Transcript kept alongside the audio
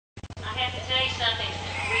tell you something.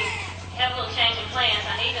 We have a little change in plans.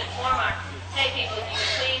 I need to inform our tape people if you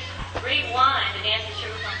would please rewind the Dance of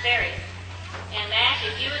Sugar Plum Fairies. And Mac,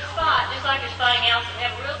 if you would spot, just like you're spotting Allison, we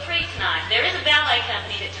have a real treat tonight. There is a ballet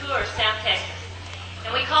company that tours South Texas.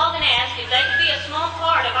 And we called and asked if they could be a small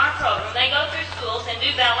part of our program. They go through schools and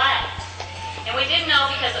do ballet. And we didn't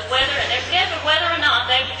know because of weather and their schedule whether or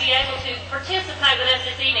not they would be able to participate with us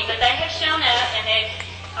this evening. But they have shown up and they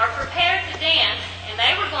are prepared to dance. And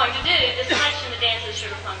they were going to do this selection, the Dance of the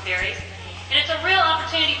Sugar Plum Fairies. And it's a real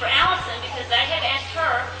opportunity for Allison because they had asked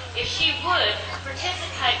her if she would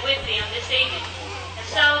participate with them this evening. And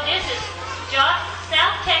so this is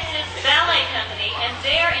South Texas Ballet Company and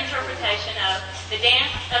their interpretation of the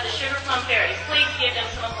Dance of the Sugar Plum Fairies. Please give them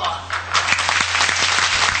some applause.